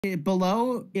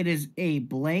Below, it is a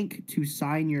blank to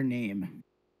sign your name.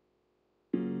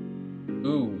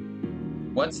 Ooh.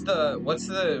 What's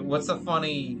the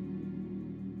funny...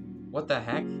 What the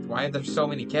heck? Why are there so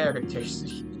many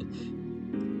characters?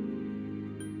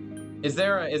 Is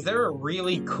there a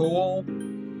really cool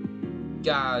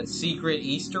secret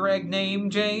Easter egg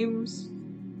name, James?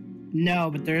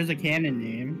 No, but there is a canon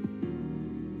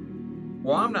name.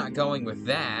 Well, I'm not going with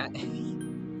that.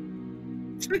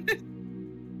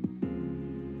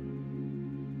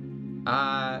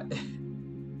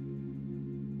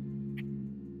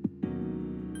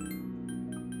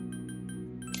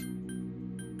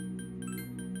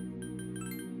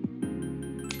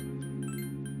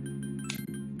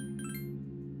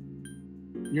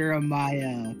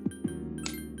 Jeremiah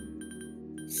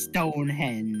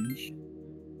Stonehenge.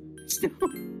 Stop.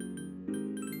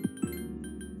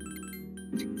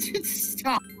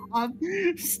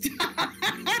 Stop.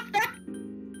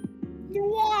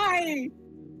 Why?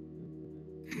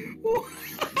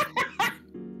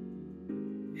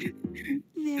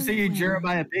 So you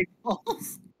Jeremiah Big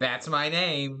Balls? That's my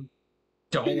name.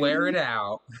 Don't wear it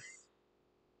out.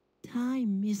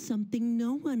 Time is something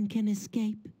no one can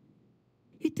escape.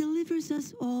 It delivers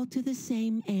us all to the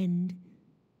same end.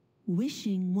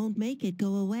 Wishing won't make it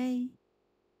go away.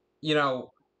 You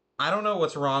know, I don't know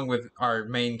what's wrong with our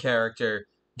main character,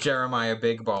 Jeremiah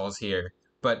Big Balls here,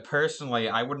 but personally,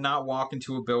 I would not walk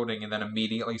into a building and then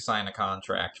immediately sign a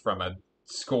contract from a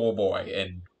schoolboy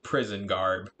in prison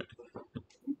garb.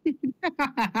 And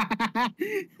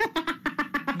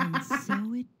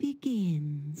so it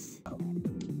begins.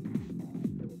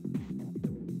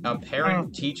 A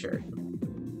parent teacher.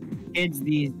 Kids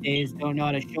these days don't know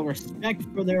how to show respect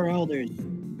for their elders.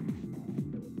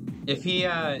 If he,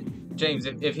 James,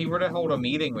 if he were to hold a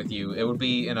meeting with you, it would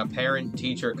be in a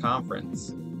parent-teacher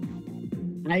conference.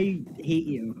 I hate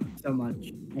you so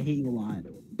much. I hate you a lot.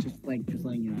 Just letting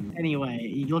you know. Anyway,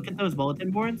 you look at those bulletin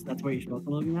boards. That's what you're supposed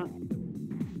to look at.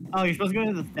 Oh, you're supposed to go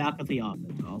to the faculty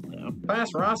office also.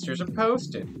 Class rosters are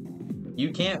posted.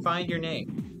 You can't find your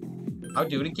name. I'll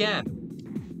do it again.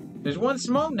 There's one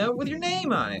small note with your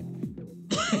name on it.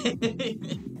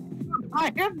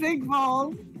 I have big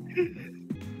balls.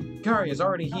 Kari is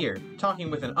already here, talking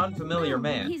with an unfamiliar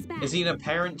man. He's back. Is he in a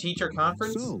parent-teacher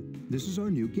conference? So, this is our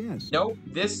new guest. Nope,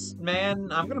 this man...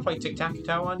 I'm gonna play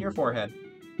tic-tac-toe on your forehead.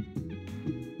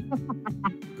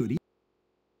 Good evening.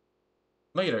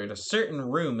 Later, in a certain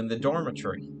room in the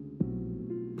dormitory,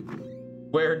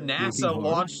 where NASA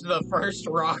launched the first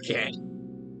rocket.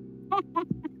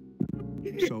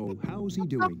 So, how's he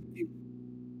doing?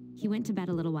 He went to bed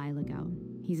a little while ago.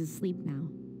 He's asleep now.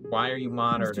 Why are you Mr.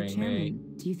 monitoring me?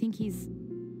 Chairman, do you think he's...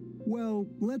 Well,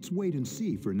 let's wait and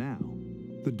see for now.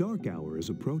 The dark hour is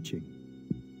approaching.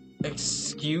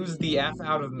 Excuse the F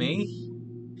out of me?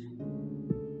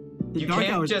 The You dark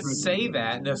can't hour's just approaching. say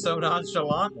that so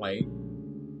nonchalantly.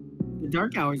 The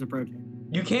dark hour's approaching.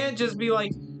 You can't just be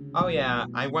like, oh yeah,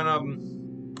 I went,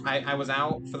 I was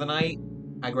out for the night.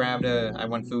 I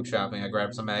went food shopping, I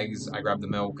grabbed some eggs, I grabbed the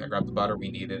milk, I grabbed the butter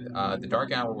we needed. The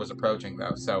dark hour was approaching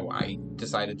though, so I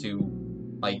decided to,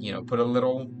 like, you know, put a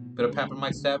little bit of pep in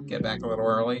my step, get back a little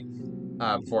early,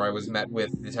 before I was met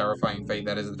with the terrifying fate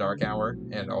that is the dark hour,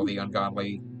 and all the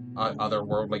ungodly,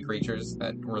 otherworldly creatures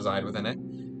that reside within it.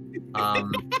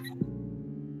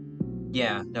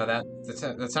 Yeah, no,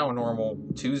 that's how a normal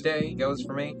Tuesday goes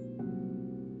for me.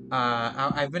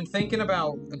 I've been thinking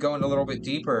about going a little bit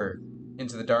deeper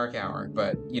into the dark hour,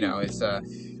 but you know, it's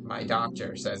my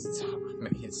doctor says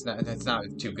it's not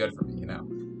too good for me, you know.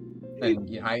 And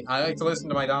yeah, I like to listen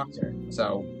to my doctor,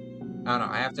 so I don't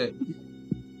know. I have to,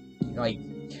 like,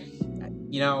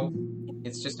 you know,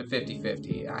 it's just a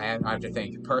 50-50. I have to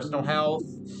think personal health,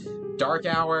 dark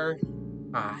hour.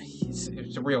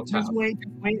 It's a real tough. Just wait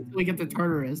until we get to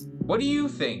Tartarus. What do you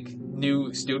think,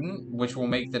 new student, which will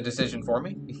make the decision for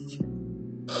me?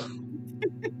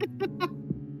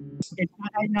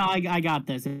 I got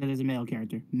this. It is a male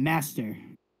character. Master.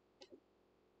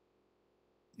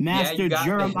 Yeah, you got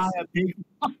Jeremiah Big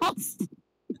Balls.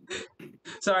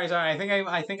 Sorry. I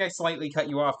think I slightly cut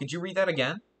you off. Could you read that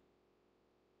again?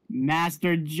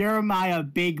 Master Jeremiah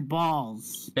Big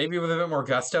Balls. Maybe with a bit more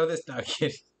gusto this no,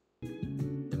 kid.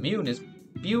 The moon is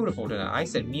beautiful tonight. I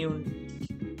said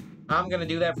moon. I'm gonna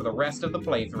do that for the rest of the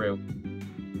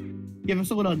playthrough. Give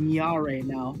us a little nya right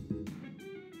now.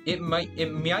 It might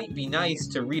be nice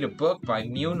to read a book by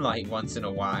moonlight once in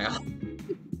a while.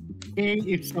 I hate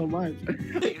you so much.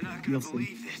 You're not gonna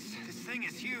believe this. This thing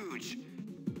is huge.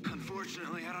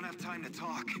 Unfortunately, I don't have time to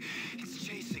talk. It's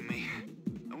chasing me.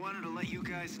 I wanted to let you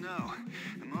guys know.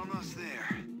 I'm almost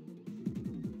there.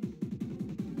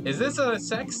 Is this a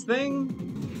sex thing?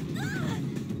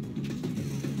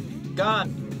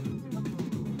 Gun.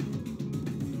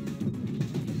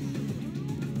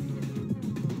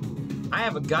 I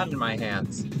have a gun in my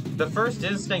hands. The first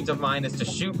instinct of mine is to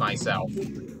shoot myself.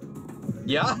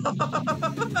 Yeah?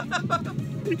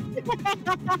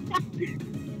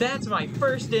 That's my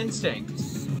first instinct.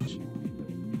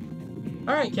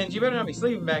 Alright, Kenji, you better not be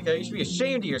sleeping back there. You should be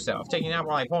ashamed of yourself, taking out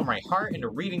while I pull my heart into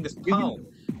reading this poem.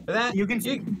 For that, you can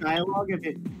skip dialogue if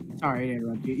it... Sorry to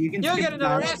interrupt you. You can you'll skip get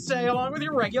another dialogue. essay along with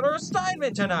your regular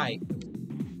assignment tonight.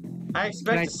 I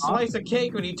expect a slice of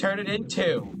cake when you turn it in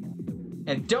two.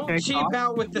 And don't cheap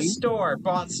out with the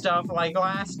store-bought stuff like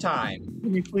last time.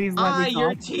 Can you please let me talk?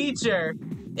 Your teacher,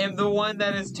 am the one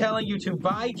that is telling you to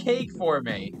buy cake for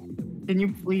me. Can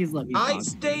you please let me talk? I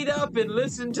stayed up and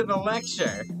listened to the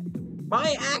lecture.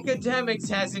 My academics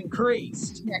has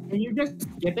increased. Yeah, can you just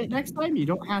skip it next time? You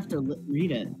don't have to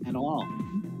read it at all.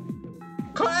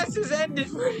 Class is ended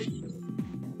for...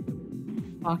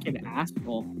 Fucking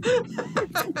asshole.